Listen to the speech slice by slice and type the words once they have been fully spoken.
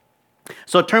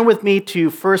So turn with me to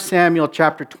 1 Samuel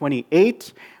chapter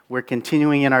 28. We're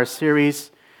continuing in our series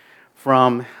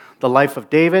from the life of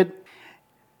David,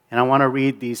 and I want to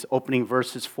read these opening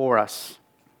verses for us.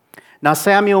 Now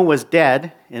Samuel was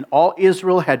dead, and all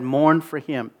Israel had mourned for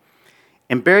him,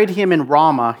 and buried him in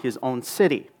Ramah, his own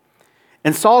city.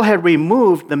 And Saul had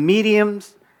removed the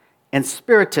mediums and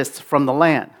spiritists from the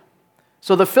land.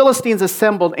 So the Philistines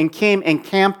assembled and came and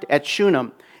camped at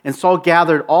Shunem, and Saul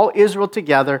gathered all Israel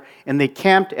together, and they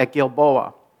camped at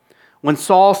Gilboa. When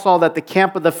Saul saw that the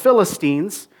camp of the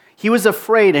Philistines, he was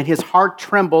afraid, and his heart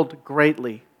trembled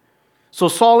greatly. So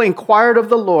Saul inquired of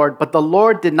the Lord, but the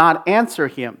Lord did not answer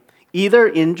him, either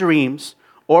in dreams,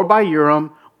 or by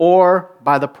Urim, or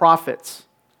by the prophets.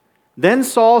 Then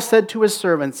Saul said to his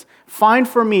servants, "Find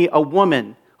for me a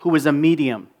woman who is a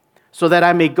medium, so that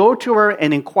I may go to her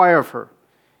and inquire of her."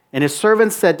 And his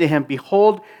servants said to him,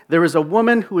 "Behold, there is a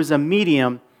woman who is a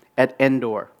medium at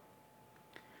Endor."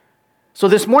 So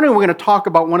this morning we're going to talk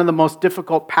about one of the most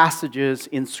difficult passages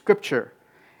in Scripture,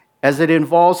 as it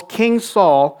involves King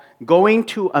Saul going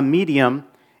to a medium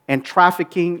and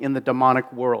trafficking in the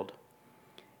demonic world.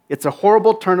 It's a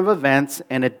horrible turn of events,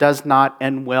 and it does not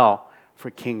end well for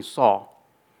King Saul.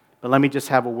 But let me just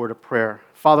have a word of prayer.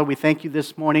 Father, we thank you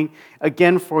this morning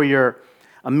again for your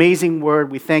amazing word.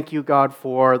 We thank you, God,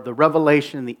 for the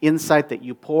revelation and the insight that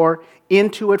you pour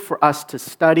into it for us to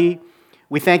study.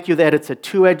 We thank you that it's a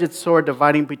two-edged sword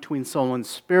dividing between soul and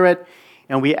spirit.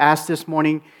 And we ask this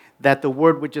morning that the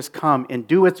word would just come and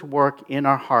do its work in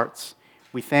our hearts.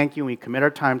 We thank you and we commit our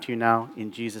time to you now.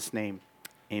 In Jesus' name,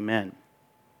 amen.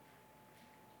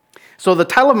 So the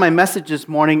title of my message this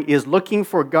morning is Looking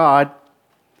for God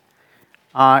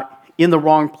in the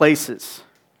Wrong Places.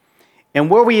 And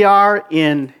where we are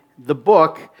in the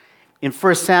book, in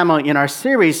 1 Samuel, in our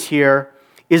series here,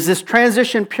 is this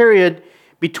transition period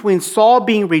between Saul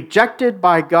being rejected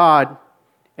by God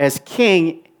as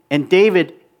king and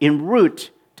David en route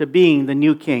to being the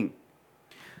new king.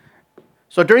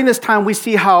 So during this time, we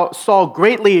see how Saul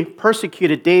greatly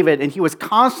persecuted David, and he was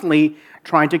constantly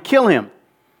trying to kill him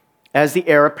as the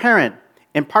heir apparent.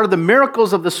 And part of the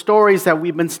miracles of the stories that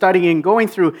we've been studying and going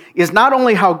through is not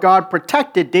only how God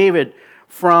protected David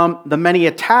from the many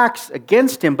attacks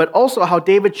against him, but also how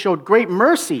David showed great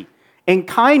mercy and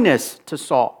kindness to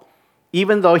Saul,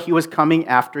 even though he was coming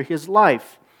after his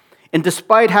life. And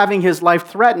despite having his life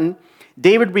threatened,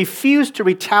 David refused to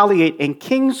retaliate and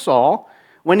King Saul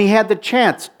when he had the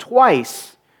chance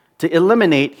twice to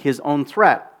eliminate his own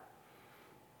threat.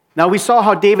 Now, we saw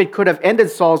how David could have ended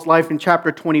Saul's life in chapter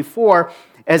 24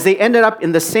 as they ended up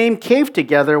in the same cave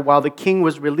together while the king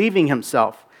was relieving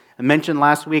himself. I mentioned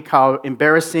last week how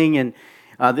embarrassing and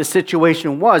this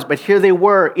situation was, but here they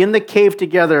were in the cave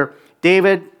together,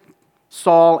 David,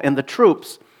 Saul, and the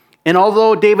troops. And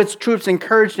although David's troops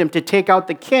encouraged him to take out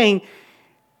the king,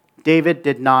 David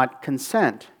did not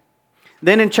consent.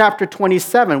 Then in chapter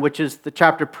 27, which is the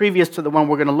chapter previous to the one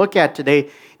we're going to look at today,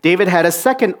 David had a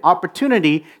second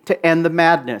opportunity to end the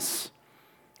madness.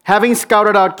 Having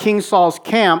scouted out King Saul's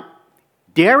camp,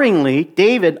 daringly,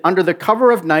 David, under the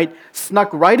cover of night, snuck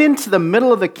right into the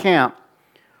middle of the camp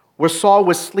where Saul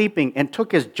was sleeping and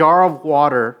took his jar of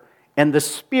water and the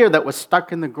spear that was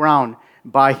stuck in the ground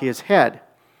by his head.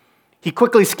 He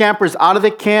quickly scampers out of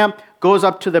the camp, goes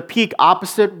up to the peak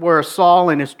opposite where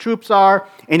Saul and his troops are,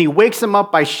 and he wakes them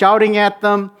up by shouting at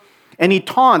them, and he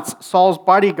taunts Saul's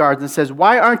bodyguards and says,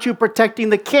 "Why aren't you protecting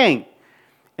the king?"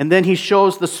 And then he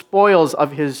shows the spoils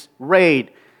of his raid,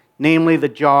 namely the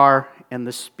jar and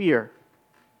the spear.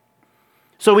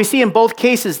 So we see in both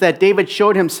cases that David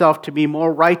showed himself to be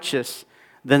more righteous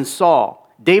than Saul.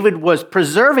 David was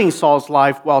preserving Saul's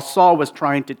life while Saul was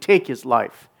trying to take his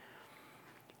life.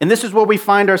 And this is where we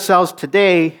find ourselves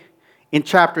today in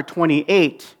chapter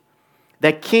 28,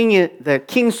 that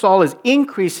King Saul is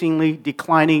increasingly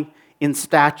declining in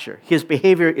stature. His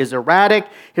behavior is erratic.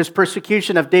 His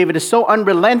persecution of David is so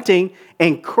unrelenting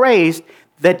and crazed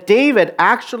that David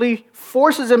actually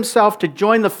forces himself to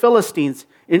join the Philistines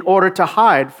in order to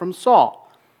hide from Saul.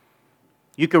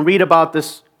 You can read about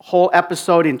this whole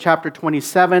episode in chapter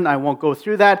 27. I won't go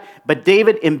through that. But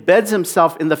David embeds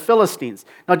himself in the Philistines.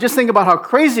 Now just think about how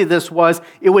crazy this was.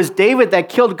 It was David that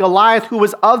killed Goliath, who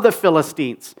was of the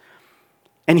Philistines.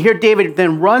 And here David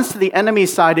then runs to the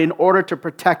enemy's side in order to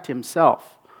protect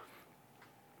himself.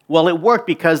 Well, it worked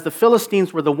because the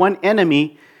Philistines were the one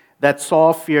enemy that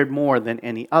Saul feared more than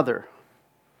any other.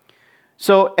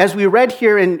 So as we read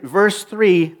here in verse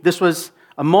 3, this was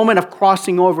a moment of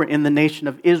crossing over in the nation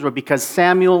of Israel because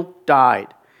Samuel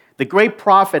died. The great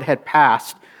prophet had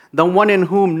passed, the one in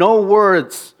whom no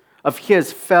words of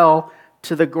his fell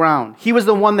to the ground. He was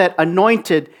the one that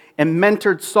anointed and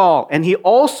mentored Saul, and he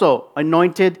also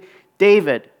anointed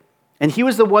David. And he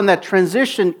was the one that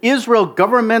transitioned Israel's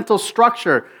governmental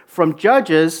structure from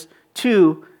judges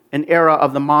to an era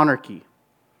of the monarchy.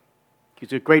 He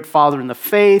was a great father in the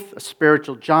faith, a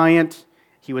spiritual giant.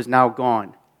 He was now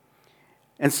gone.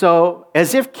 And so,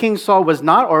 as if King Saul was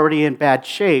not already in bad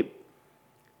shape,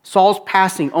 Saul's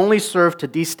passing only served to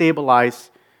destabilize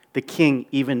the king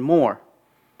even more.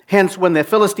 Hence, when the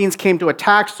Philistines came to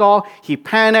attack Saul, he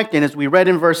panicked, and as we read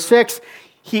in verse 6,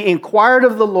 he inquired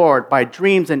of the Lord by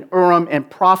dreams and Urim and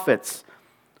prophets.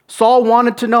 Saul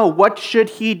wanted to know what should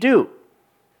he do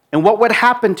and what would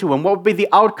happen to him, what would be the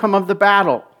outcome of the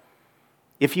battle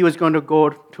if he was going to go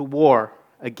to war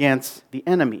against the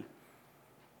enemy.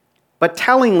 But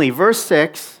tellingly, verse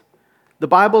 6, the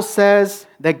Bible says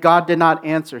that God did not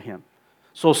answer him.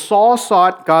 So Saul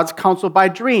sought God's counsel by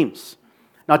dreams.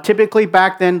 Now, typically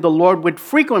back then, the Lord would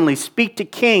frequently speak to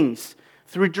kings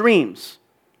through dreams,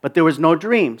 but there was no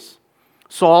dreams.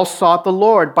 Saul sought the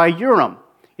Lord by Urim.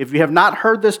 If you have not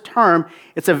heard this term,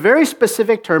 it's a very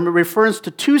specific term. It refers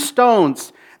to two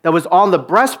stones that was on the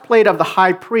breastplate of the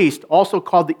high priest, also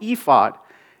called the ephod.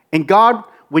 And God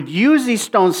would use these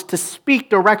stones to speak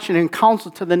direction and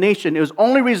counsel to the nation. It was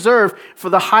only reserved for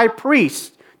the high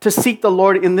priest to seek the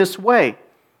Lord in this way.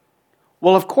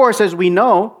 Well, of course, as we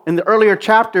know, in the earlier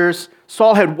chapters,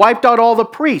 Saul had wiped out all the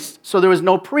priests, so there was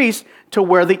no priest to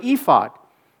wear the ephod.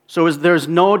 So there's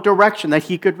no direction that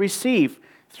he could receive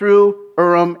through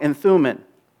Urim and Thummim.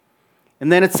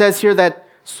 And then it says here that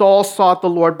Saul sought the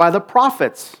Lord by the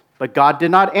prophets, but God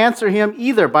did not answer him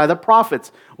either by the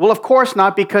prophets. Well, of course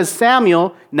not, because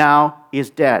Samuel now is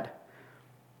dead.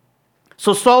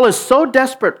 So Saul is so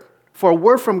desperate for a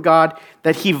word from God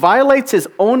that he violates his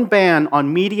own ban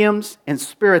on mediums and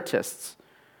spiritists.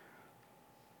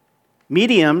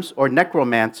 Mediums, or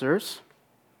necromancers,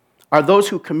 are those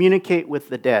who communicate with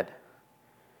the dead.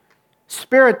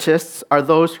 Spiritists are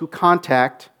those who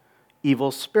contact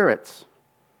evil spirits.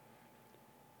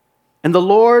 And the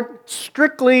Lord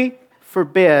strictly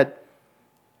forbid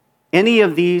any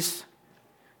of these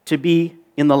to be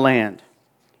in the land.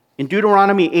 In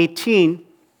Deuteronomy 18,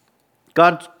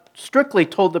 God strictly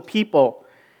told the people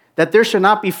that there shall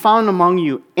not be found among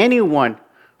you anyone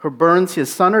who burns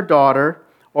his son or daughter,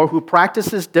 or who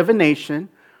practices divination,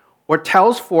 or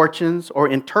tells fortunes, or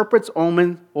interprets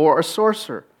omens, or a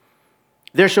sorcerer.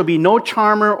 There shall be no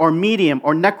charmer or medium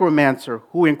or necromancer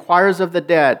who inquires of the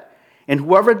dead, and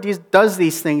whoever does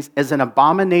these things is an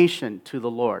abomination to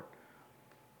the Lord.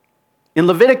 In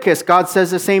Leviticus, God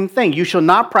says the same thing. You shall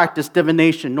not practice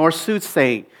divination nor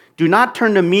soothsaying. Do not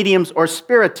turn to mediums or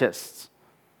spiritists.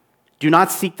 Do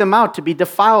not seek them out to be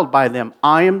defiled by them.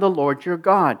 I am the Lord your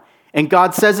God. And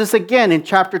God says this again in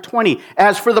chapter 20.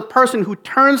 As for the person who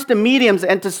turns to mediums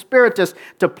and to spiritists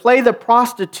to play the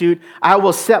prostitute, I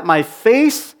will set my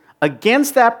face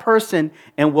against that person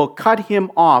and will cut him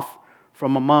off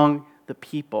from among the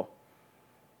people.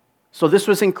 So this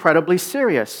was incredibly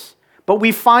serious. But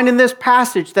we find in this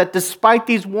passage that despite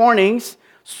these warnings,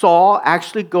 Saul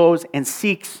actually goes and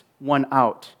seeks one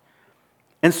out.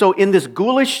 And so in this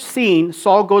ghoulish scene,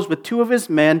 Saul goes with two of his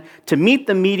men to meet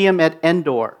the medium at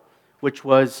Endor, which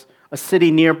was a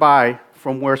city nearby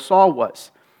from where Saul was.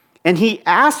 And he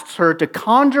asks her to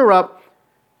conjure up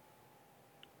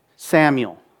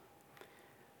Samuel.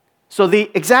 So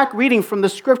the exact reading from the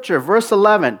scripture, verse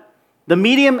 11, the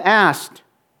medium asked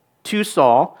to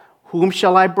Saul, whom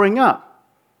shall I bring up?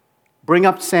 Bring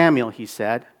up Samuel, he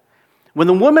said. When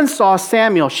the woman saw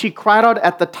Samuel, she cried out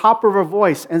at the top of her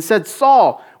voice and said,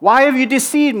 Saul, why have you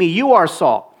deceived me? You are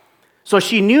Saul. So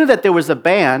she knew that there was a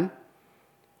ban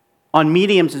on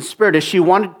mediums and spiritists. She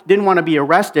didn't want to be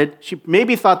arrested. She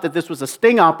maybe thought that this was a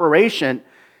sting operation.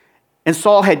 And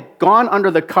Saul had gone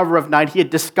under the cover of night. He had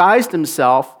disguised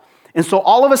himself. And so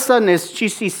all of a sudden, as she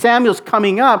sees Samuel's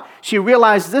coming up, she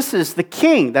realized this is the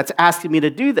king that's asking me to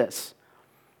do this.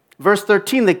 Verse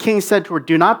 13, the king said to her,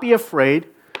 do not be afraid.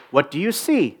 What do you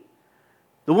see?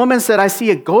 The woman said, I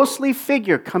see a ghostly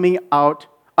figure coming up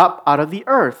out of the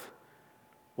earth.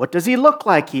 What does he look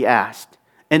like? He asked.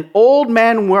 An old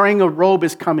man wearing a robe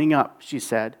is coming up, she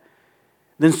said.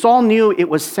 Then Saul knew it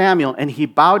was Samuel, and he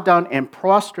bowed down and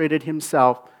prostrated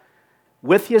himself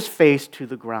with his face to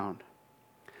the ground.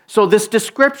 So this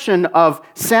description of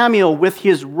Samuel with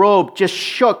his robe just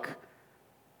shook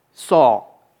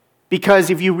Saul. Because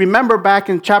if you remember back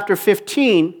in chapter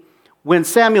 15, when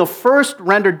Samuel first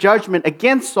rendered judgment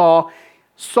against Saul,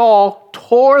 Saul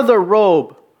tore the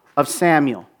robe of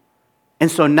Samuel. And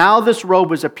so now this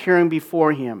robe was appearing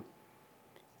before him.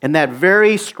 And that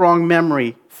very strong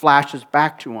memory flashes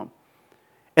back to him.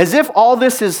 As if all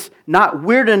this is not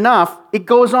weird enough, it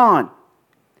goes on.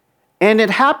 And it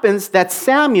happens that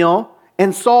Samuel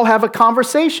and Saul have a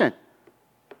conversation.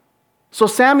 So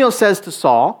Samuel says to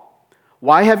Saul,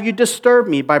 "Why have you disturbed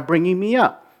me by bringing me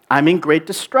up? I'm in great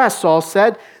distress," Saul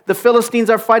said. "The Philistines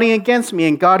are fighting against me,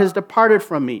 and God has departed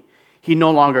from me. He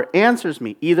no longer answers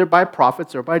me, either by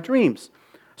prophets or by dreams.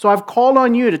 So I've called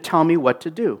on you to tell me what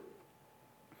to do."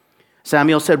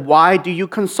 Samuel said, "Why do you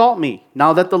consult me,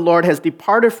 now that the Lord has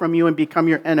departed from you and become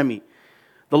your enemy?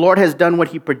 The Lord has done what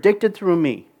he predicted through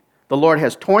me. The Lord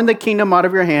has torn the kingdom out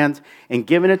of your hands and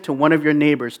given it to one of your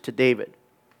neighbors, to David.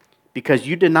 Because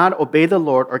you did not obey the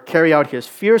Lord or carry out his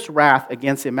fierce wrath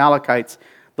against the Amalekites,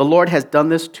 the Lord has done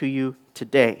this to you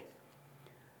today.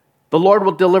 The Lord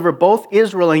will deliver both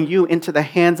Israel and you into the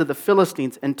hands of the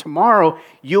Philistines, and tomorrow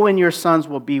you and your sons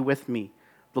will be with me.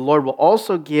 The Lord will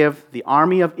also give the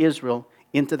army of Israel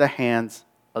into the hands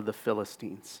of the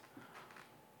Philistines."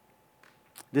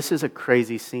 This is a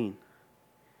crazy scene.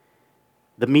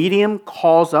 The medium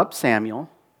calls up Samuel.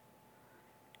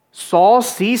 Saul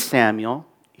sees Samuel.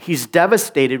 He's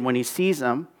devastated when he sees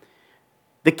him.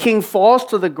 The king falls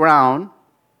to the ground,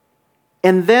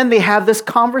 and then they have this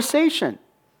conversation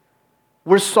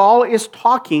where Saul is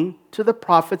talking to the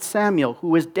prophet Samuel,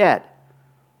 who is dead.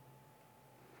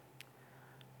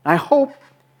 I hope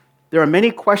there are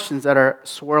many questions that are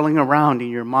swirling around in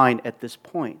your mind at this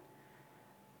point,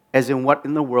 as in what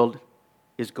in the world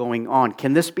is going on.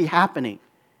 Can this be happening?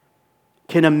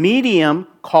 Can a medium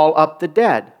call up the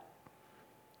dead?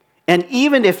 And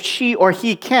even if she or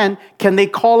he can they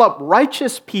call up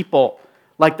righteous people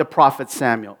like the prophet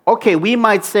Samuel? Okay, we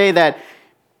might say that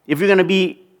if you're going to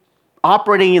be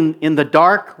operating in the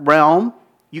dark realm,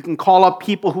 you can call up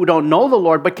people who don't know the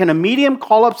Lord, but can a medium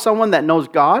call up someone that knows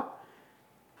God?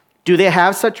 Do they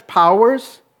have such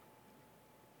powers?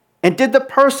 And did the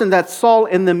person that Saul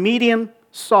and the medium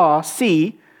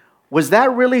see, was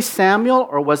that really Samuel,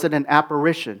 or was it an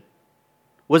apparition?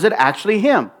 Was it actually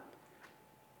him?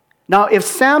 Now, if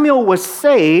Samuel was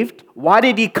saved, why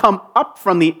did he come up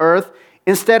from the earth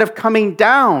instead of coming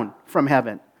down from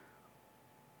heaven?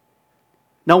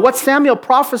 Now, what Samuel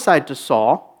prophesied to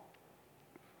Saul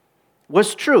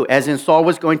was true, as in Saul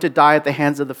was going to die at the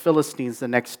hands of the Philistines the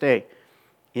next day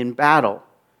in battle.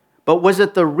 But was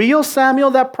it the real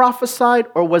Samuel that prophesied,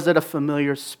 or was it a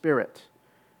familiar spirit?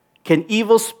 Can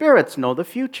evil spirits know the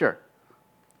future?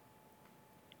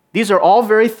 These are all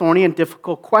very thorny and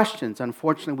difficult questions.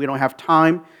 Unfortunately, we don't have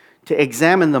time to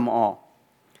examine them all.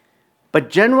 But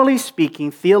generally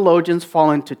speaking, theologians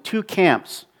fall into two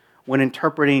camps when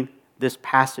interpreting this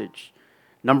passage.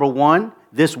 Number one,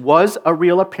 this was a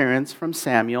real appearance from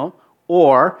Samuel,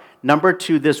 or number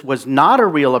two, this was not a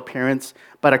real appearance,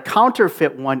 but a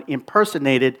counterfeit one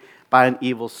impersonated by an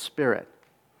evil spirit.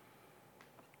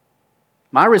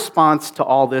 My response to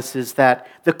all this is that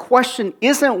the question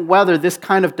isn't whether this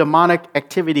kind of demonic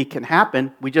activity can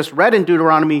happen. We just read in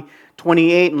Deuteronomy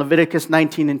 28 and Leviticus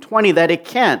 19 and 20 that it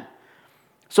can.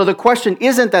 So the question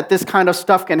isn't that this kind of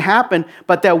stuff can happen,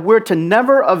 but that we're to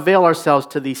never avail ourselves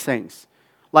to these things,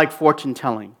 like fortune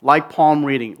telling, like palm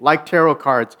reading, like tarot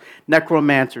cards,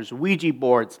 necromancers, Ouija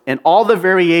boards, and all the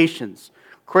variations,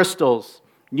 crystals,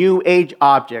 new age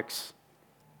objects.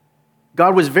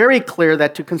 God was very clear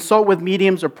that to consult with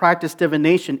mediums or practice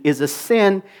divination is a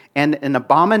sin and an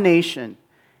abomination,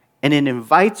 and it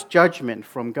invites judgment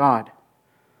from God.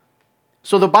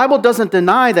 So the Bible doesn't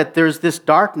deny that there's this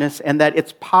darkness and that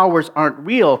its powers aren't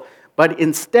real, but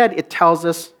instead it tells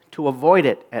us to avoid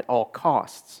it at all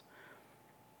costs.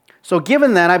 So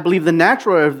given that, I believe the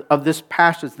natural of this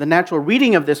passage, the natural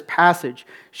reading of this passage,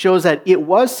 shows that it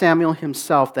was Samuel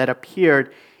himself that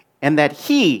appeared, and that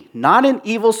he, not an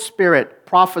evil spirit,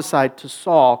 prophesied to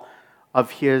Saul of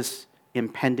his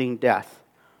impending death.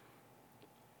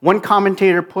 One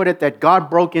commentator put it that God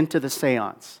broke into the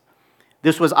seance.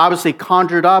 This was obviously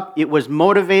conjured up, it was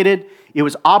motivated, it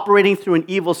was operating through an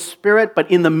evil spirit, but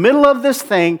in the middle of this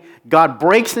thing, God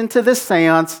breaks into this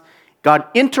seance, God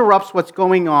interrupts what's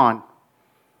going on.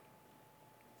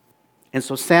 And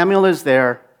so Samuel is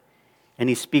there, and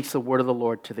he speaks the word of the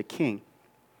Lord to the king.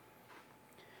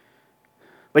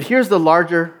 But here's the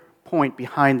larger point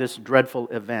behind this dreadful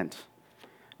event.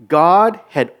 God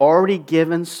had already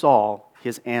given Saul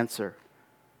his answer.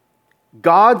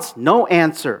 God's no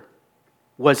answer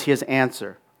was his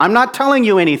answer. I'm not telling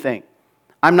you anything.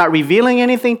 I'm not revealing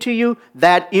anything to you.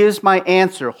 That is my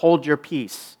answer. Hold your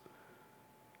peace.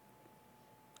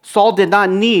 Saul did not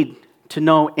need to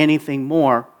know anything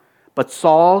more, but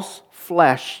Saul's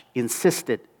flesh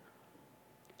insisted.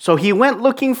 So he went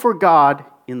looking for God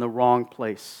in the wrong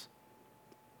place.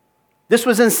 This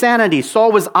was insanity.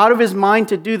 Saul was out of his mind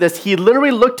to do this. He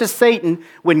literally looked to Satan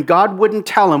when God wouldn't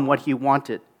tell him what he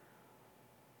wanted.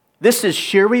 This is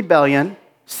sheer rebellion,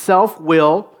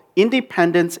 self-will,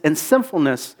 independence, and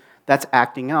sinfulness that's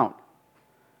acting out.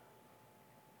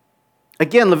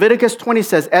 Again, Leviticus 20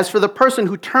 says, "As for the person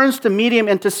who turns to medium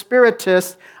and to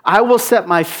spiritist, I will set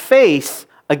my face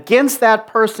against that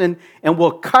person and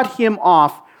will cut him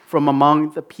off from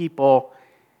among the people."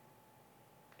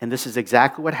 And this is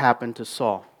exactly what happened to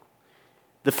Saul.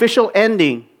 The official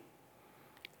ending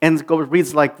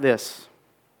reads like this.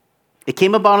 It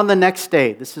came about on the next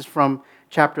day. This is from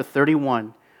chapter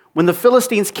 31. When the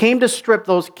Philistines came to strip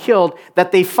those killed,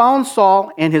 that they found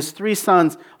Saul and his 3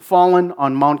 sons fallen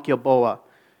on Mount Gilboa.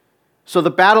 So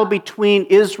the battle between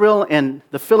Israel and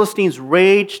the Philistines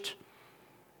raged.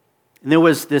 And there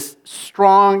was this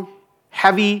strong,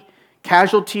 heavy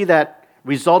casualty that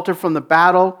resulted from the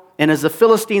battle. And as the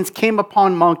Philistines came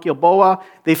upon Mount Gilboa,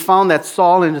 they found that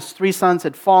Saul and his 3 sons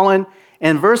had fallen.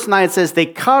 And verse 9 says, they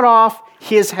cut off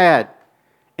his head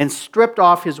and stripped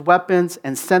off his weapons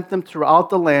and sent them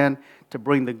throughout the land to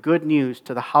bring the good news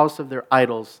to the house of their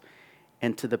idols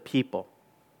and to the people.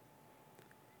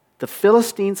 The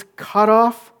Philistines cut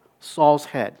off Saul's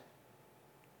head,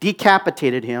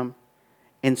 decapitated him,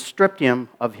 and stripped him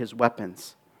of his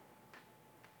weapons.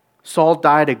 Saul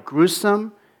died a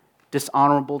gruesome,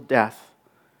 dishonorable death.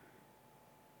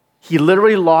 He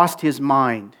literally lost his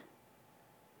mind.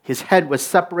 His head was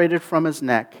separated from his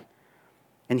neck,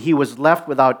 and he was left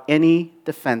without any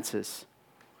defenses.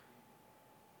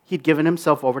 He'd given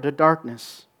himself over to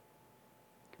darkness.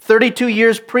 32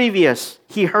 years previous,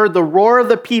 he heard the roar of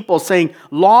the people saying,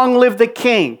 "Long live the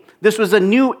king." This was a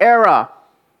new era.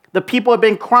 The people had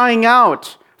been crying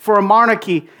out for a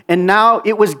monarchy, and now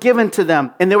it was given to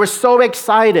them, and they were so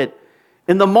excited.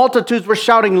 And the multitudes were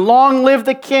shouting, "Long live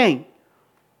the king."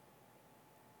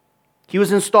 He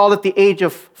was installed at the age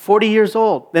of 40 years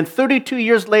old. Then 32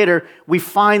 years later, we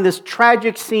find this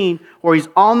tragic scene where he's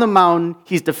on the mountain,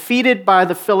 he's defeated by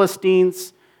the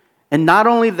Philistines, and not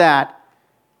only that,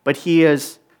 but he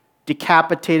is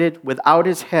decapitated without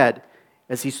his head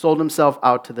as he sold himself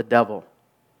out to the devil.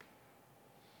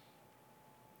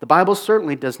 The Bible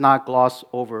certainly does not gloss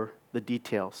over the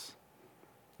details.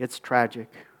 It's tragic.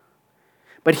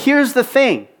 But here's the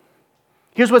thing.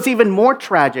 Here's what's even more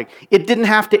tragic. It didn't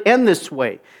have to end this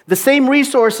way. The same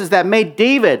resources that made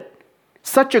David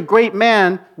such a great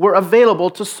man were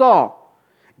available to Saul.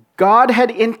 God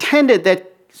had intended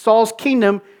that Saul's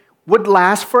kingdom would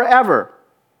last forever.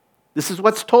 This is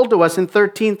what's told to us in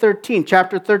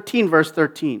chapter 13, verse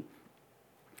 13.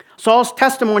 Saul's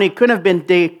testimony could have been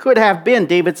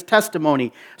David's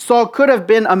testimony. Saul could have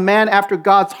been a man after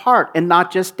God's heart and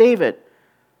not just David.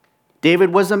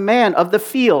 David was a man of the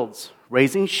fields,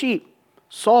 raising sheep.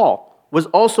 Saul was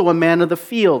also a man of the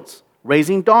fields,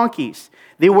 raising donkeys.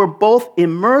 They were both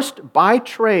immersed by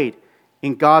trade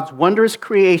in God's wondrous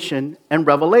creation and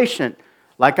revelation,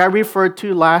 like I referred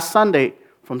to last Sunday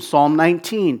from Psalm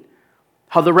 19,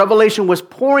 how the revelation was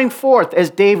pouring forth as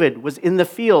David was in the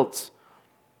fields.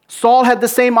 Saul had the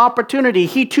same opportunity.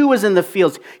 He too was in the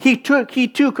fields. He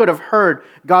too could have heard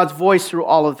God's voice through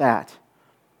all of that.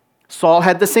 Saul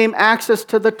had the same access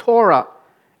to the Torah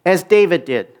as David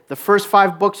did, the first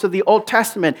 5 books of the Old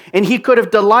Testament, and he could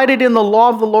have delighted in the law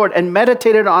of the Lord and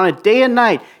meditated on it day and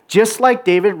night, just like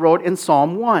David wrote in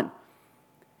Psalm 1.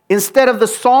 Instead of the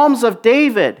Psalms of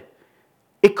David,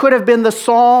 it could have been the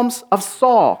Psalms of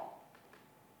Saul.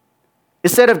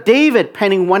 Instead of David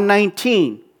penning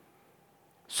 119,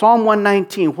 Psalm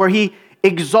 119, where he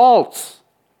exalts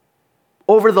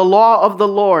over the law of the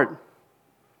Lord,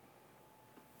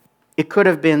 it could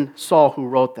have been Saul who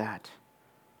wrote that.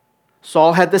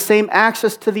 Saul had the same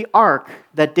access to the ark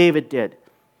that David did.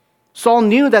 Saul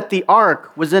knew that the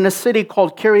ark was in a city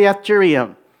called Kiriath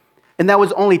Jearim, and that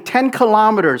was only 10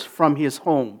 kilometers from his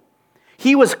home.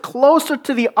 He was closer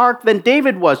to the ark than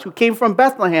David was, who came from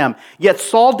Bethlehem. Yet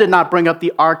Saul did not bring up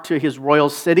the ark to his royal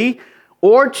city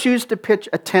or choose to pitch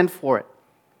a tent for it.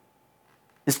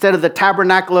 Instead of the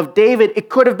tabernacle of David, it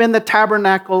could have been the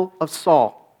tabernacle of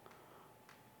Saul.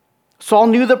 Saul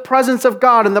knew the presence of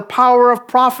God and the power of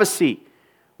prophecy,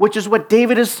 which is what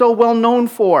David is so well known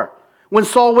for. When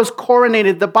Saul was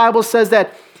coronated, the Bible says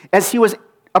that as he was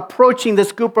approaching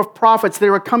this group of prophets, they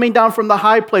were coming down from the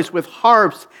high place with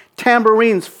harps,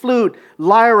 tambourines, flute,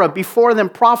 lyra before them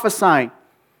prophesying.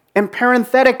 And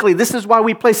parenthetically, this is why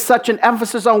we place such an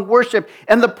emphasis on worship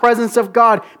and the presence of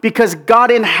God, because God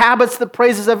inhabits the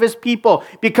praises of his people,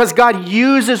 because God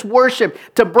uses worship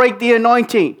to break the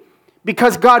anointing,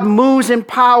 because God moves in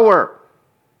power.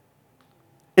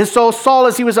 And so Saul,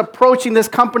 as he was approaching this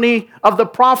company of the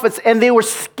prophets, and they were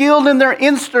skilled in their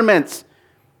instruments,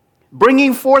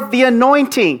 bringing forth the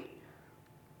anointing,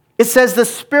 it says the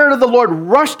Spirit of the Lord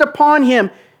rushed upon him,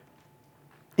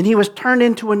 and he was turned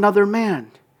into another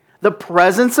man. The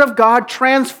presence of God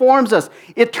transforms us.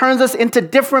 It turns us into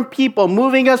different people,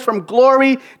 moving us from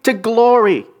glory to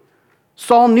glory.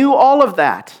 Saul knew all of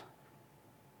that.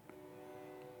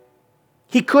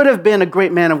 He could have been a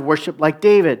great man of worship like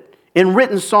David and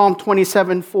written Psalm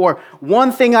 27:4.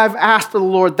 One thing I've asked of the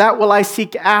Lord, that will I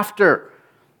seek after,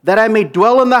 that I may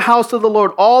dwell in the house of the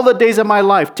Lord all the days of my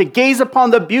life, to gaze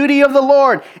upon the beauty of the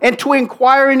Lord and to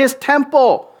inquire in his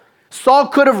temple. Saul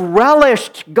could have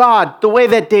relished God the way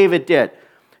that David did,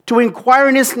 to inquire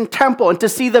in his temple and to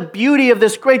see the beauty of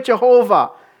this great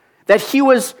Jehovah, that he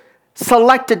was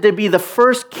selected to be the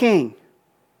first king.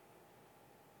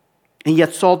 And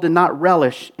yet Saul did not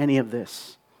relish any of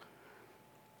this.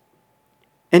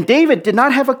 And David did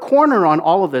not have a corner on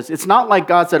all of this. It's not like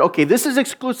God said, okay, this is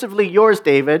exclusively yours,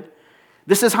 David.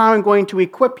 This is how I'm going to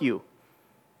equip you.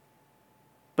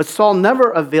 But Saul never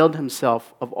availed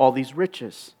himself of all these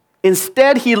riches.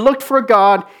 Instead, he looked for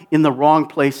God in the wrong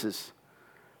places.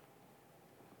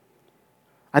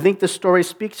 I think this story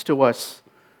speaks to us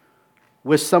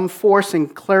with some force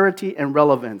and clarity and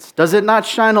relevance. Does it not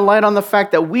shine a light on the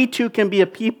fact that we too can be a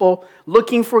people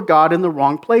looking for God in the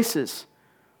wrong places?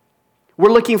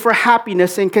 We're looking for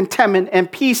happiness and contentment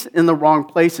and peace in the wrong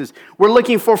places. We're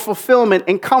looking for fulfillment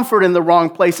and comfort in the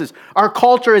wrong places. Our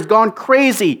culture has gone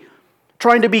crazy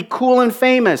trying to be cool and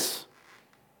famous.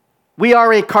 We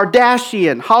are a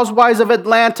Kardashian, Housewives of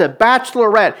Atlanta,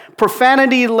 Bachelorette,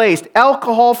 profanity-laced,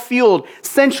 alcohol-fueled,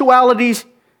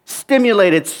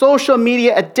 sensuality-stimulated, social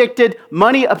media-addicted,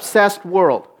 money-obsessed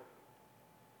world.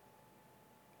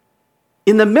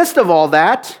 In the midst of all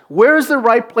that, where is the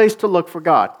right place to look for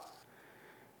God?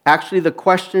 Actually, the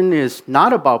question is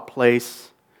not about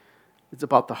place, it's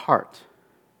about the heart.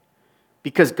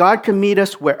 Because God can meet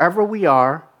us wherever we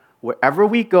are, wherever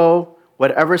we go,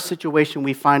 whatever situation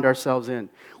we find ourselves in.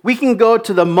 We can go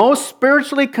to the most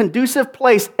spiritually conducive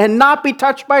place and not be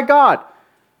touched by God.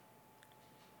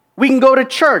 We can go to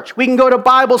church. We can go to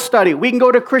Bible study. We can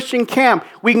go to Christian camp.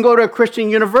 We can go to a Christian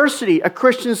university, a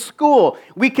Christian school.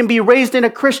 We can be raised in a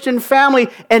Christian family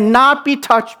and not be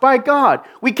touched by God.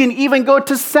 We can even go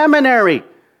to seminary,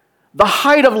 the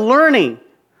height of learning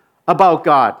about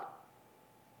God,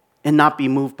 and not be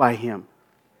moved by Him.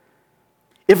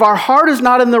 If our heart is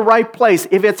not in the right place,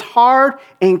 if it's hard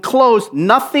and closed,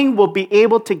 nothing will be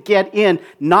able to get in,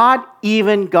 not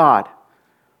even God.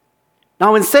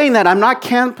 Now, in saying that, I'm not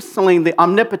canceling the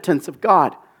omnipotence of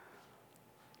God.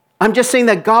 I'm just saying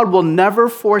that God will never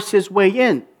force His way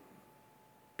in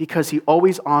because He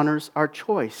always honors our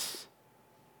choice.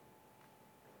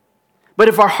 But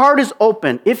if our heart is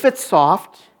open, if it's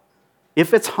soft,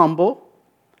 if it's humble,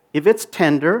 if it's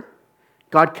tender,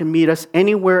 God can meet us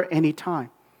anywhere, anytime.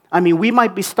 I mean, we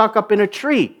might be stuck up in a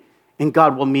tree and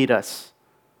God will meet us,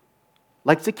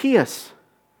 like Zacchaeus.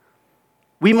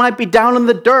 We might be down in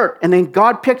the dirt and then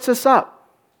God picks us up,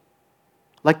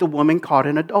 like the woman caught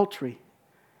in adultery.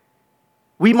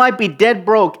 We might be dead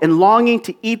broke and longing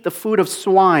to eat the food of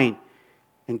swine,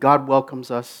 and God welcomes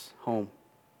us home.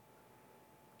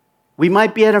 We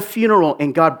might be at a funeral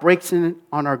and God breaks in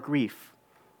on our grief,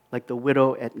 like the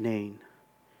widow at Nain.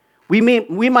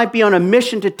 We might be on a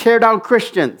mission to tear down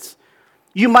Christians.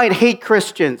 You might hate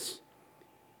Christians.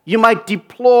 You might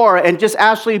deplore and just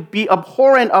actually be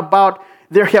abhorrent about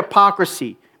their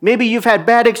hypocrisy. Maybe you've had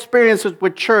bad experiences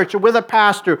with church or with a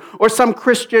pastor or some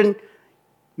Christian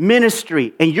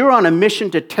ministry, and you're on a mission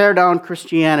to tear down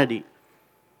Christianity.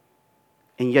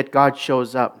 And yet God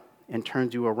shows up and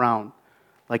turns you around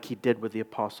like He did with the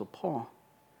Apostle Paul.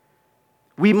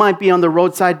 We might be on the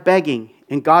roadside begging,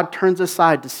 and God turns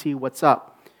aside to see what's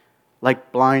up,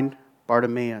 like blind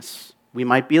Bartimaeus. We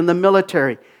might be in the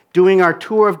military doing our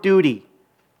tour of duty,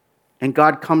 and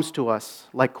God comes to us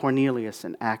like Cornelius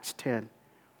in Acts 10.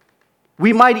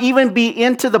 We might even be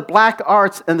into the black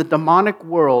arts and the demonic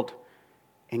world,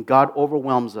 and God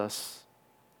overwhelms us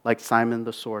like Simon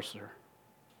the sorcerer.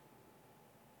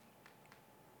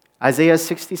 Isaiah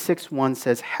 66:1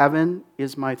 says, "Heaven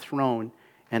is my throne,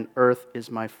 and earth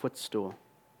is my footstool."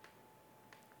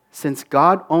 Since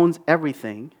God owns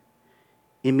everything,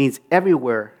 it means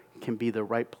everywhere can be the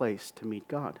right place to meet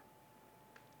God.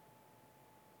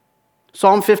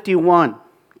 Psalm 51,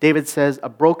 David says, "A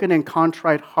broken and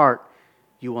contrite heart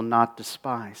you will not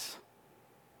despise."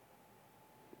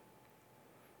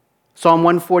 Psalm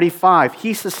 145,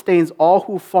 "He sustains all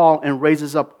who fall and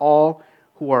raises up all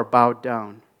who are bowed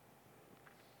down."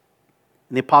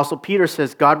 And the Apostle Peter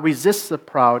says, God resists the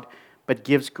proud, but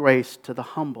gives grace to the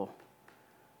humble.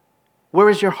 Where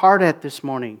is your heart at this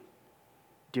morning,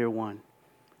 dear one?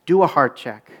 Do a heart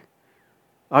check.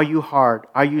 Are you hard?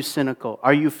 Are you cynical?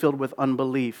 Are you filled with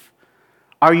unbelief?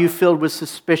 Are you filled with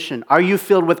suspicion? Are you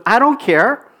filled with, I don't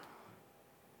care?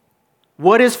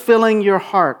 What is filling your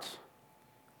heart?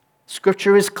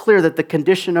 Scripture is clear that the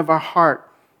condition of our heart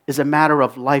is a matter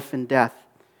of life and death.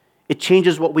 It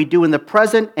changes what we do in the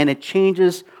present, and it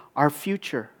changes our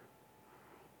future.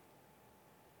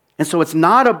 And so it's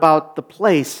not about the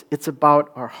place, it's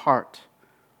about our heart.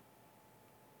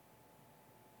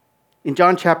 In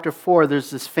John chapter 4,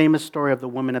 there's this famous story of the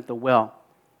woman at the well.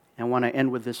 And I want to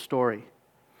end with this story.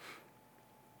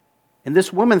 And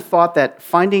this woman thought that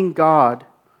finding God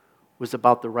was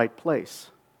about the right place.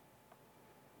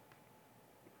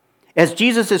 As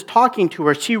Jesus is talking to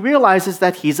her, she realizes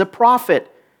that he's a prophet.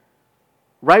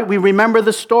 Right? We remember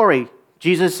the story.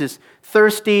 Jesus is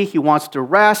thirsty, he wants to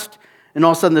rest, and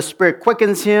all of a sudden the Spirit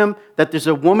quickens him that there's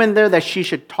a woman there that she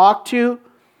should talk to.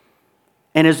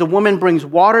 And as the woman brings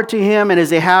water to him, and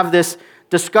as they have this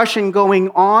discussion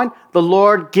going on, the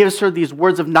Lord gives her these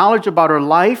words of knowledge about her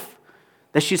life,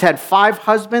 that she's had 5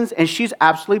 husbands, and she's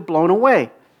absolutely blown away.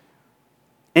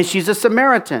 And she's a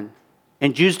Samaritan,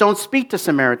 and Jews don't speak to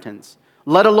Samaritans,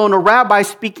 let alone a rabbi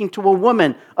speaking to a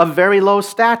woman of very low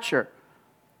stature.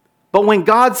 But when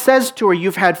God says to her,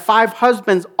 you've had 5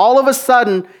 husbands, all of a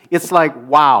sudden, it's like,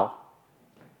 wow.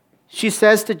 She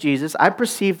says to Jesus, I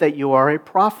perceive that you are a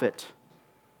prophet.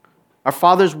 Our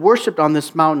fathers worshipped on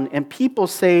this mountain, and people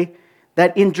say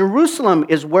that in Jerusalem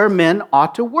is where men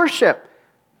ought to worship.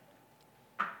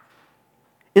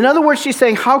 In other words, she's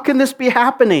saying, how can this be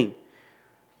happening?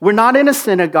 We're not in a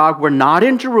synagogue. We're not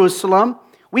in Jerusalem.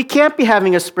 We can't be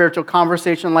having a spiritual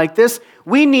conversation like this.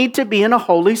 We need to be in a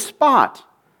holy spot.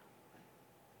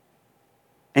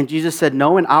 And Jesus said,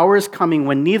 no, an hour is coming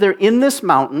when neither in this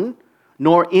mountain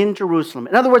nor in Jerusalem.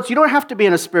 In other words, you don't have to be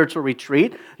in a spiritual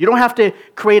retreat. You don't have to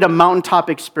create a mountaintop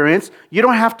experience. You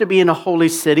don't have to be in a holy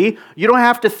city. You don't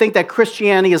have to think that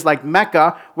Christianity is like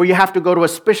Mecca, where you have to go to a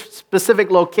specific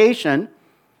location.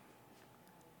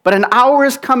 But an hour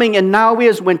is coming, and now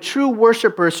is when true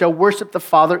worshipers shall worship the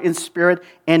Father in spirit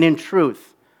and in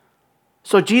truth.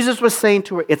 So Jesus was saying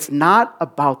to her, it's not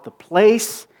about the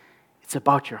place, it's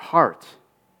about your heart.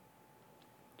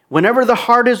 Whenever the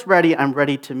heart is ready, I'm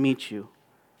ready to meet you.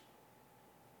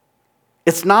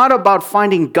 It's not about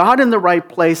finding God in the right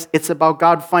place, it's about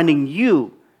God finding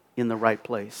you in the right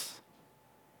place.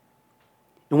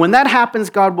 And when that happens,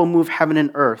 God will move heaven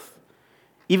and earth.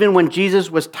 Even when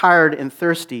Jesus was tired and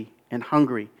thirsty and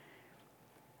hungry,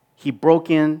 he broke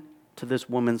into this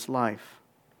woman's life.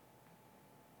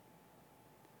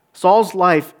 Saul's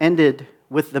life ended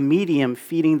with the medium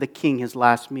feeding the king his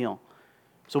last meal.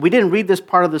 So we didn't read this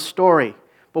part of the story,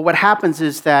 but what happens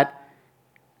is that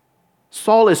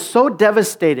Saul is so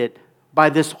devastated by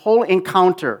this whole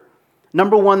encounter.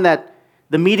 Number one, that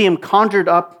the medium conjured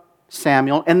up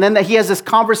Samuel, and then that he has this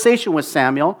conversation with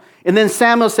Samuel, and then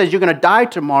Samuel says, you're going to die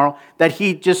tomorrow, that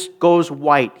he just goes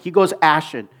white. He goes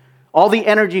ashen. All the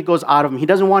energy goes out of him. He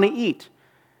doesn't want to eat.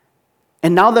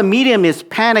 And now the medium is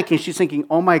panicking. She's thinking,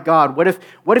 oh my God, what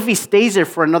if he stays there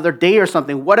for another day or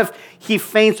something? What if he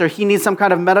faints or he needs some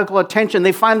kind of medical attention?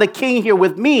 They find the king here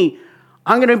with me.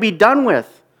 I'm going to be done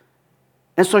with.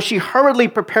 And so she hurriedly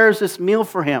prepares this meal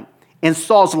for him. And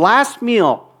Saul's last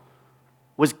meal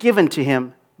was given to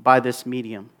him by this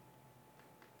medium.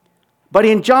 But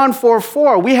in John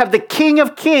 4:4, we have the King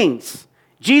of Kings,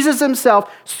 Jesus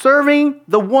himself, serving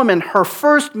the woman her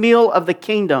first meal of the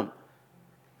kingdom,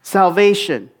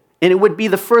 salvation. And it would be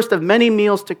the first of many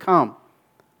meals to come.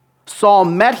 Saul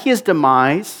met his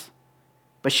demise,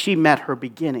 but she met her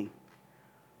beginning.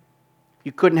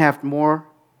 You couldn't have more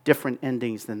different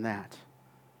endings than that.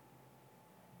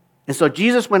 And so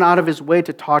Jesus went out of his way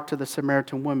to talk to the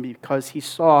Samaritan woman because he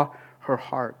saw her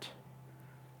heart.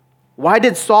 Why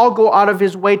did Saul go out of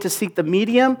his way to seek the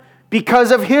medium?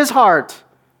 Because of his heart.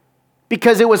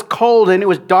 Because it was cold and it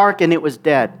was dark and it was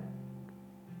dead.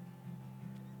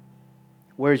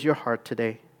 Where's your heart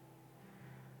today?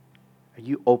 Are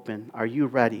you open? Are you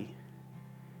ready?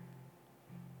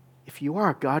 If you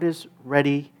are, God is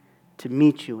ready to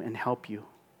meet you and help you.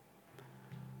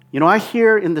 You know, I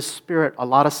hear in the Spirit a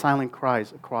lot of silent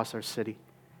cries across our city.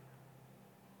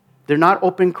 They're not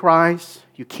open cries.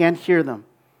 You can't hear them,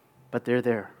 but they're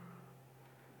there.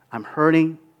 I'm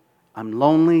hurting. I'm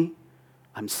lonely.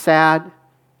 I'm sad.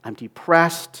 I'm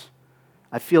depressed.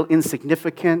 I feel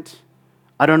insignificant.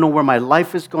 I don't know where my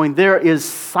life is going. There is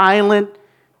silent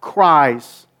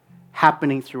cries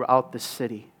happening throughout the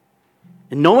city.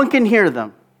 And no one can hear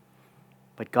them,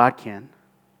 but God can.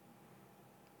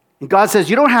 And God says,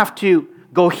 you don't have to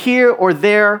go here or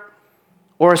there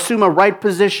or assume a right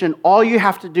position. All you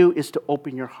have to do is to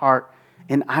open your heart,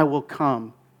 and I will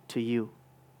come to you.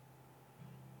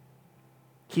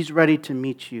 He's ready to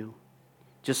meet you,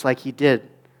 just like he did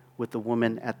with the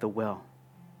woman at the well.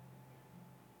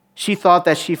 She thought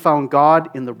that she found God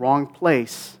in the wrong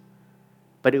place,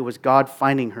 but it was God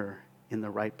finding her in the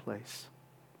right place.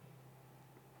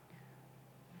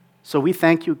 So we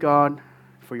thank you, God,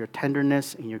 for your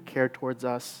tenderness and your care towards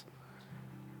us.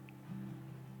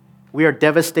 We are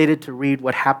devastated to read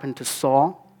what happened to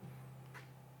Saul,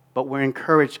 but we're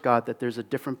encouraged, God, that there's a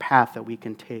different path that we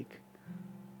can take.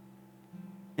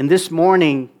 And this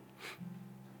morning,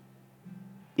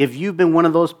 if you've been one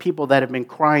of those people that have been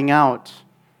crying out,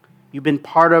 you've been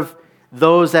part of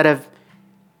those that have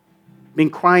been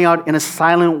crying out in a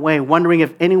silent way, wondering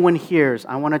if anyone hears,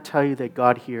 I want to tell you that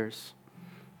God hears.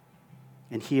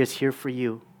 And he is here for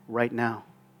you right now.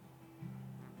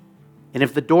 And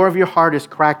if the door of your heart is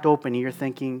cracked open and you're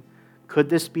thinking, could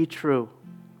this be true?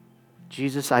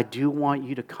 Jesus, I do want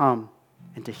you to come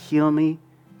and to heal me,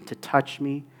 to touch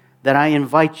me, that I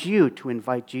invite you to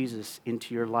invite Jesus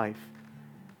into your life.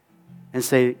 And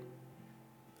say,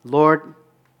 Lord,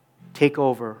 take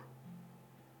over.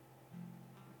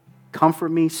 Comfort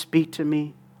me, speak to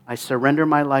me. I surrender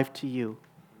my life to you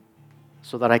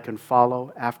so that I can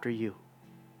follow after you.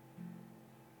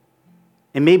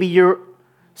 And maybe you're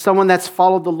someone that's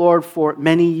followed the Lord for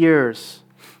many years,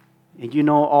 and you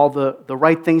know all the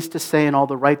right things to say and all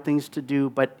the right things to do,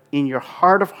 but in your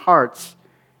heart of hearts,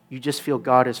 you just feel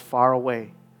God is far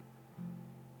away.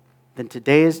 Then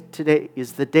today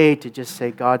is the day to just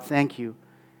say, God, thank you,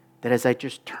 that as I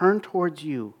just turn towards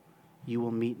you, you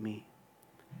will meet me.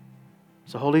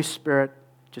 So Holy Spirit,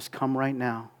 just come right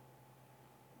now.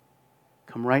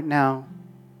 Come right now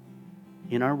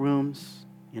in our rooms,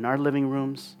 in our living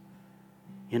rooms,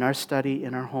 in our study,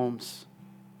 in our homes.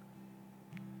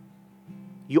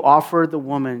 You offered the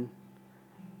woman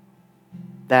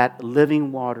that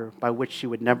living water by which she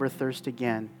would never thirst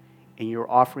again, and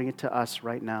you're offering it to us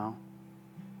right now.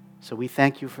 So we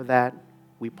thank you for that.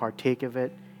 We partake of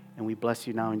it, and we bless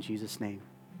you now in Jesus' name.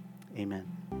 Amen.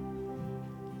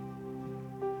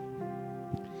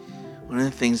 One of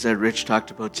the things that Rich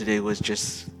talked about today was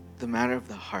just the matter of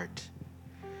the heart.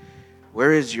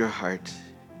 Where is your heart?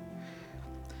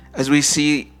 As we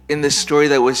see in the story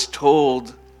that was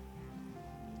told,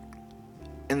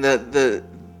 and the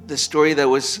story that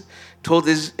was told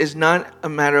is not a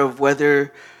matter of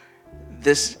whether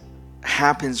this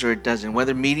happens or it doesn't,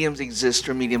 whether mediums exist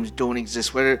or mediums don't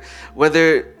exist, whether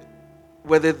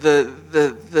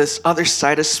this other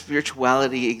side of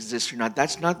spirituality exists or not.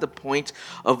 That's not the point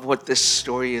of what this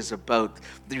story is about.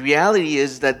 The reality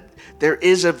is that there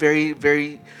is a very,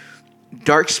 very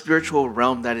dark spiritual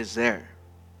realm that is there.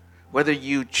 Whether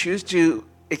you choose to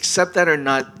accept that or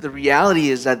not, the reality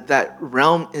is that that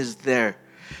realm is there.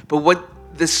 But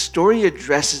what this story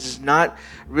addresses is not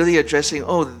really addressing,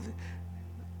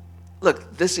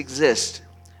 look, this exists.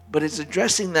 But it's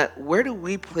addressing that where do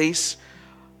we place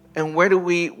and where do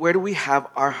we have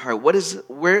our heart? What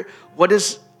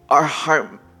is our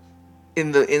heart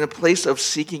in a place of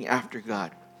seeking after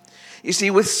God? You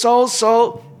see, with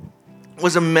Saul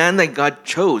was a man that God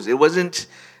chose. It wasn't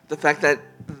the fact that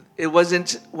it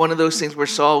wasn't one of those things where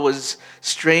Saul was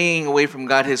straying away from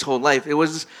God his whole life.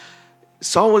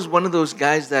 Saul was one of those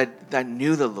guys that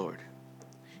knew the Lord.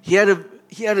 He had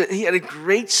a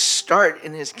great start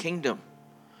in his kingdom.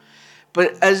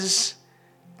 But as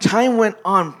time went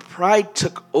on, pride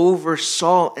took over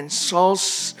Saul, and Saul,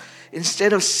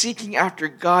 instead of seeking after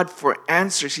God for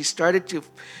answers, he started to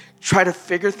try to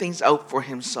figure things out for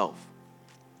himself.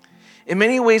 In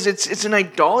many ways, it's an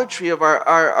idolatry of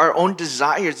our own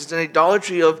desires. It's an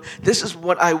idolatry of, this is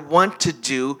what I want to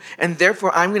do, and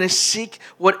therefore I'm going to seek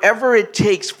whatever it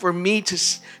takes for me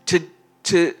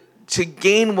to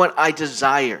gain what I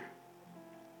desire.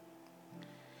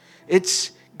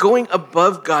 It's going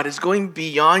above God. It's going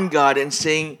beyond God and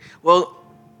saying, well,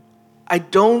 I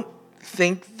don't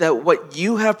think that what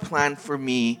you have planned for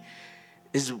me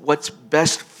is what's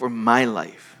best for my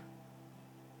life.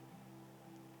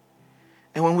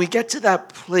 And when we get to that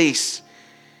place,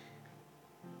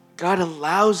 God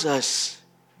allows us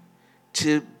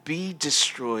to be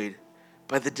destroyed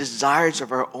by the desires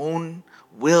of our own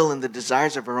will and the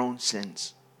desires of our own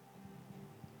sins.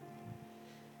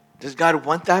 Does God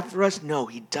want that for us? No,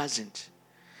 He doesn't.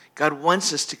 God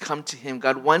wants us to come to him.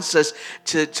 God wants us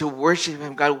to worship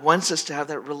him. God wants us to have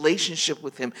that relationship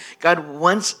with him. God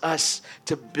wants us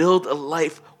to build a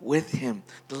life with him,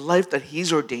 the life that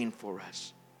he's ordained for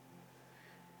us.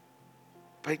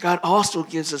 But God also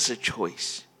gives us a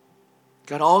choice.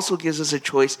 God also gives us a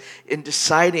choice in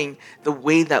deciding the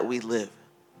way that we live.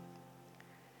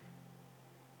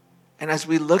 And as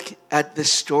we look at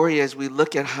this story, as we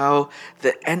look at how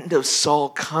the end of Saul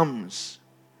comes,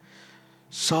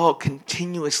 Saul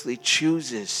continuously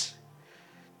chooses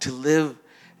to live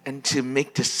and to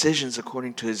make decisions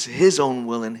according to his own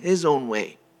will and his own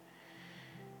way.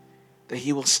 That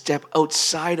he will step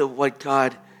outside of what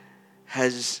God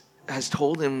has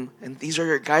told him, and these are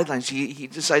your guidelines. He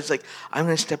decides, like, I'm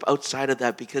going to step outside of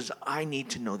that because I need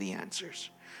to know the answers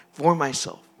for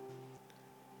myself.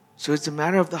 So it's a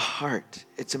matter of the heart.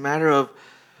 It's a matter of,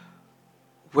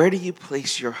 where do you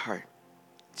place your heart?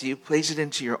 Do you place it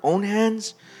into your own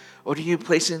hands, or do you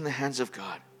place it in the hands of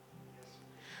God?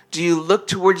 Do you look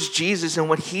towards Jesus and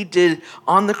what he did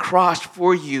on the cross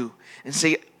for you and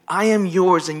say, I am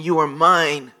yours and you are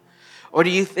mine? Or do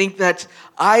you think that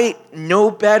I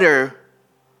know better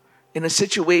in the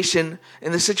situation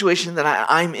that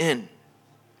I'm in,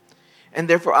 and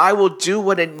therefore I will do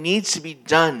what it needs to be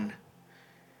done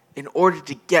in order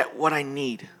to get what I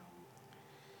need?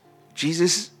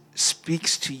 Jesus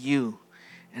speaks to you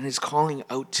and is calling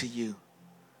out to you.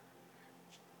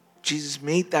 Jesus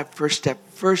made that first step,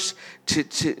 first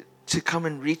to come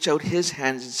and reach out his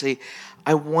hands and say,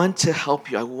 I want to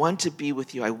help you. I want to be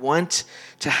with you. I want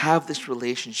to have this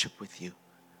relationship with you.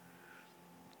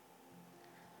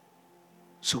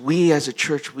 So we as a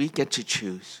church, we get to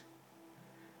choose.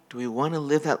 Do we want to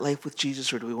live that life with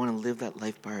Jesus, or do we want to live that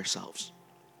life by ourselves?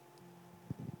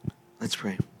 Let's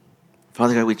pray.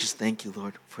 Father God, we just thank you,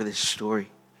 Lord, for this story.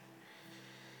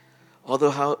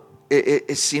 Although how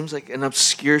it seems like an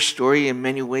obscure story in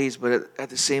many ways, but at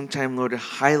the same time, Lord, it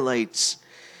highlights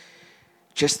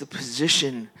just the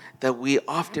position that we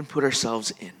often put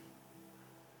ourselves in.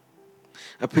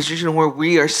 A position where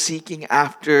we are seeking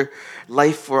after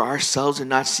life for ourselves and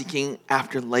not seeking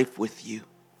after life with you.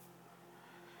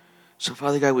 So,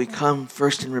 Father God, we come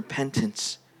first in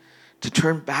repentance to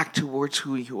turn back towards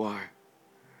who you are.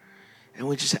 And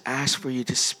we just ask for you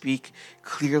to speak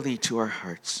clearly to our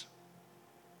hearts.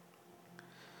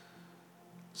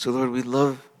 So, Lord, we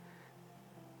love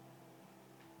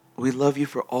you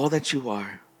for all that you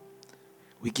are.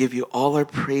 We give you all our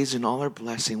praise and all our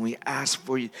blessing. We ask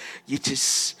for you to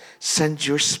send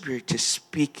your Spirit to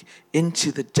speak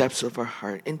into the depths of our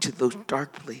heart, into those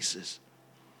dark places.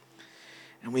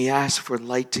 And we ask for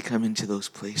light to come into those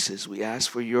places. We ask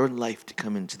for your life to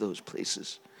come into those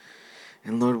places.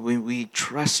 And Lord, we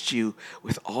trust you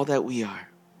with all that we are.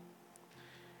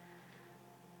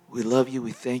 We love you.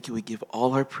 We thank you. We give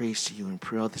all our praise to you, and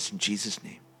pray all this in Jesus'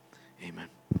 name. Amen.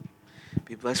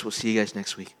 Be blessed. We'll see you guys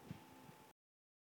next week.